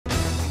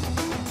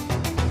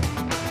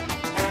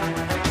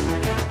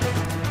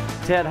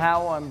Ted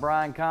Howell and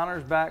Brian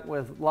Connors back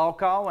with Law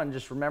Call, and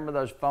just remember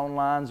those phone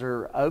lines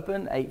are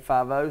open,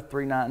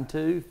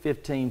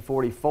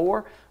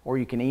 850-392-1544, or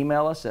you can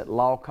email us at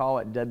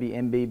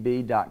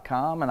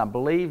lawcall@wmbb.com. And I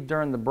believe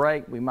during the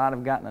break we might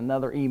have gotten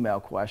another email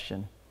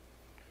question.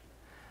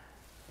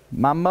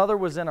 My mother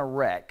was in a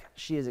wreck.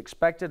 She is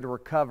expected to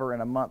recover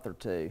in a month or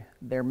two.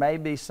 There may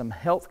be some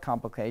health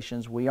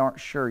complications. We aren't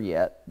sure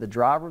yet. The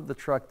driver of the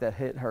truck that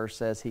hit her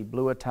says he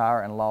blew a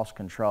tire and lost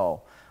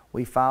control.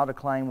 We filed a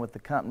claim with the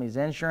company's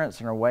insurance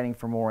and are waiting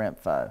for more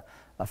info.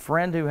 A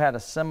friend who had a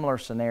similar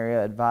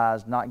scenario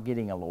advised not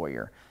getting a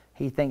lawyer.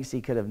 He thinks he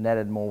could have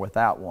netted more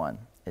without one.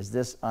 Is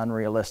this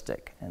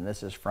unrealistic? And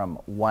this is from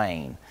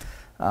Wayne.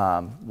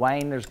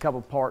 Wayne, there's a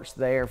couple parts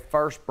there.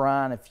 First,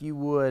 Brian, if you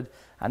would,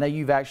 I know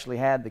you've actually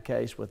had the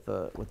case with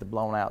the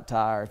blown out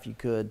tire. If you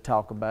could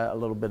talk about a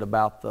little bit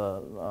about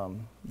the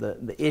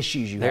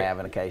issues you have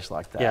in a case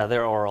like that. Yeah,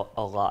 there are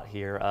a lot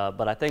here,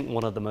 but I think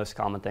one of the most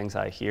common things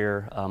I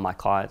hear my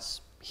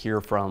clients hear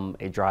from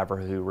a driver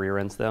who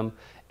rear-ends them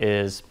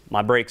is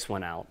my brakes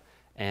went out,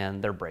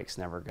 and their brakes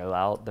never go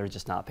out. They're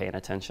just not paying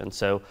attention.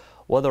 So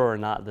whether or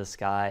not this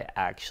guy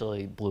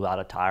actually blew out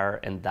a tire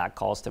and that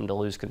caused him to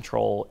lose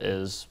control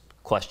is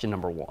question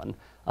number one.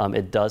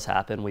 It does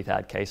happen. We've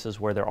had cases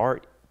where there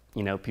are,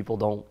 people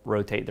don't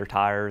rotate their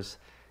tires.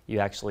 You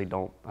actually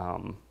don't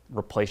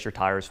replace your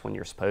tires when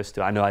you're supposed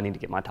to. I know I need to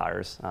get my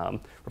tires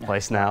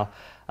replaced now.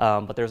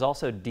 But there's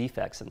also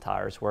defects in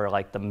tires where,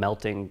 like, the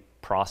melting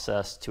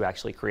process to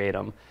actually create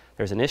them,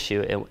 there's an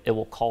issue. It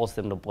will cause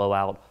them to blow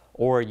out,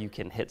 or you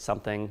can hit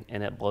something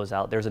and it blows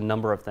out. There's a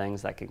number of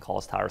things that can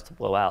cause tires to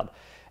blow out.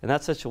 In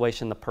that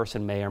situation, the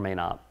person may or may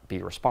not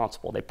be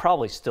responsible. They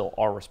probably still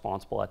are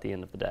responsible at the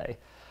end of the day.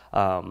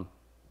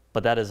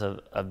 But that is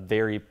a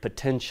very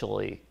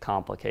potentially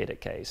complicated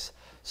case.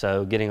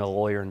 So getting a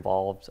lawyer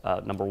involved,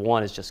 number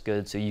one, is just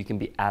good so you can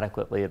be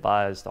adequately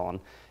advised on,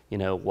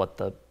 what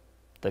the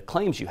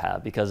claims you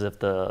have. Because if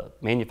the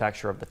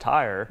manufacturer of the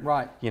tire,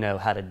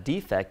 had a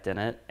defect in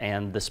it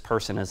and this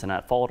person isn't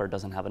at fault or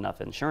doesn't have enough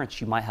insurance,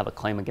 you might have a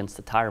claim against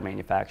the tire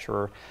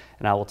manufacturer.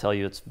 And I will tell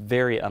you, it's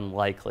very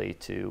unlikely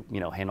to,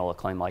 handle a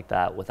claim like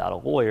that without a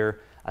lawyer.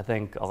 I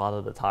think a lot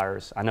of the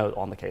tires, I know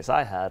on the case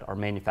I had, are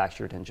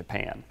manufactured in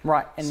Japan.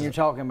 Right, and so you're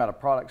talking about a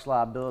products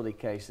liability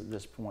case at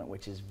this point,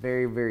 which is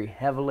very, very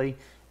heavily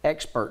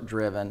expert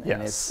driven.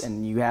 Yes.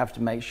 And you have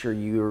to make sure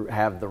you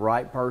have the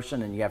right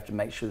person, and you have to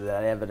make sure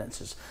that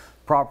evidence is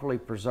properly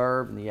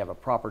preserved and you have a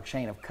proper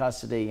chain of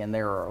custody. And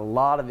there are a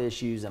lot of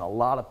issues and a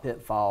lot of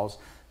pitfalls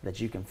that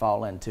you can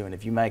fall into, and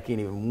if you make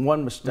even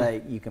one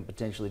mistake, you can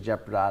potentially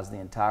jeopardize the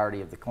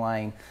entirety of the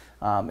claim.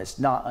 It's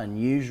not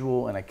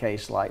unusual in a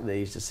case like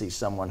these to see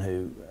someone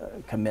who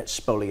commits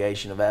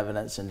spoliation of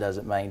evidence and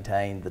doesn't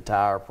maintain the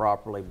tire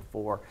properly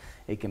before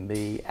it can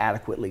be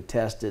adequately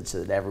tested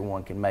so that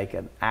everyone can make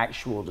an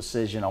actual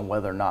decision on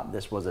whether or not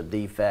this was a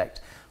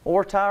defect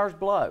or tires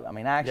blow. I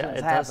mean,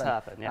 accidents happen. Does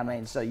happen. Yeah. I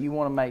mean, so you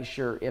want to make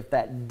sure if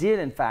that did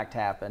in fact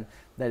happen,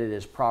 that it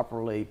is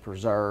properly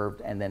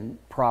preserved and then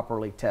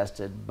properly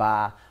tested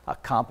by a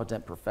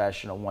competent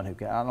professional, one who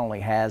not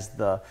only has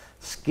the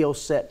skill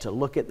set to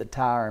look at the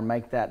tire and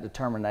make that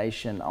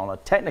determination on a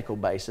technical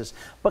basis,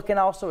 but can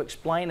also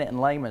explain it in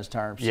layman's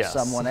terms to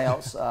someone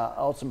else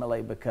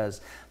ultimately,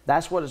 because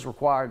that's what is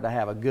required to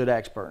have a good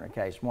expert in a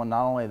case. One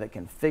not only that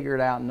can figure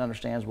it out and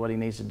understands what he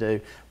needs to do,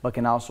 but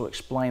can also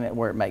explain it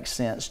where it makes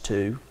sense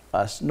to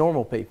us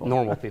normal people.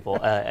 Normal people,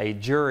 a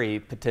jury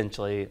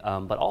potentially,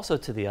 but also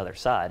to the other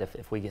side.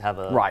 If we have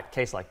a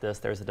case like this,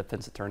 there's a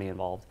defense attorney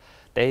involved.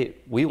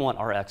 We want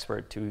our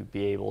expert to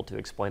be able to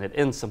explain it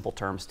in simple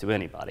terms to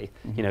anybody.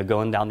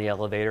 Going down the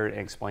elevator and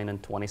explain in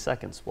 20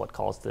 seconds what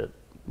caused it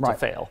to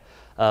fail.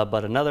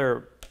 But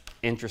another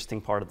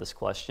interesting part of this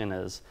question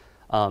is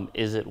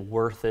it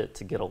worth it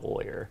to get a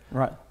lawyer?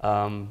 Right.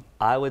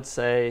 I would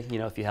say,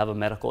 if you have a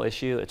medical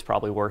issue, it's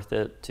probably worth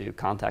it to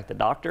contact a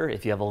doctor.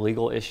 If you have a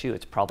legal issue,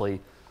 it's probably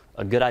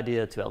a good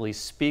idea to at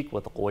least speak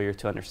with a lawyer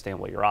to understand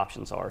what your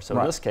options are. So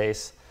in this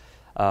case,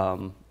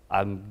 I'm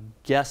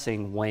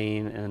guessing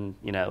Wayne and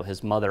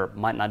his mother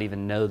might not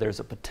even know there's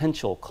a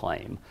potential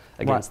claim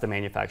against the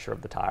manufacturer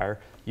of the tire.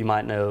 You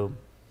might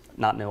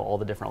not know all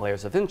the different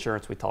layers of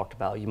insurance we talked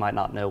about. You might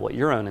not know what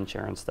your own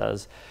insurance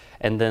does.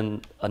 And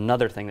then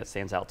another thing that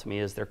stands out to me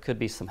is there could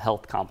be some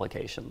health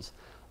complications.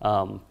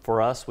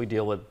 For us, we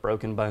deal with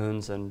broken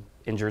bones and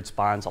injured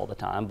spines all the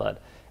time,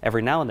 but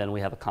every now and then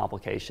we have a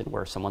complication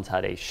where someone's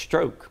had a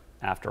stroke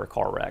after a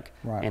car wreck.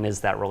 And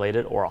is that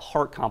related? Or a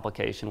heart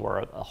complication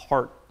where a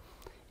heart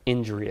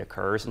injury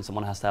occurs and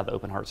someone has to have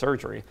open heart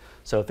surgery.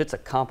 So if it's a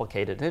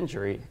complicated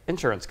injury,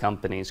 insurance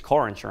companies,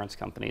 car insurance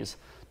companies,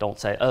 don't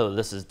say, oh,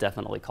 this is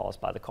definitely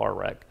caused by the car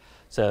wreck.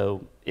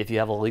 So if you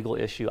have a legal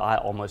issue, I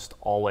almost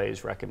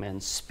always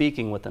recommend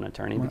speaking with an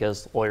attorney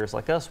because lawyers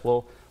like us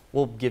will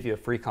we'll give you a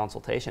free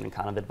consultation and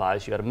kind of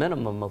advise you at a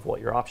minimum of what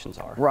your options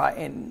are. Right,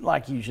 and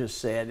like you just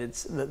said,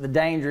 it's the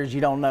danger is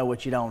you don't know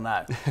what you don't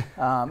know.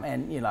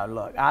 And you know,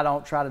 look, I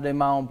don't try to do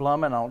my own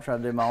plumbing, I don't try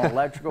to do my own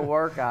electrical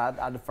work.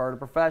 I defer to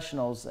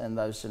professionals in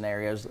those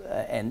scenarios,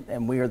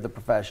 and we are the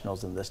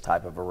professionals in this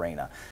type of arena.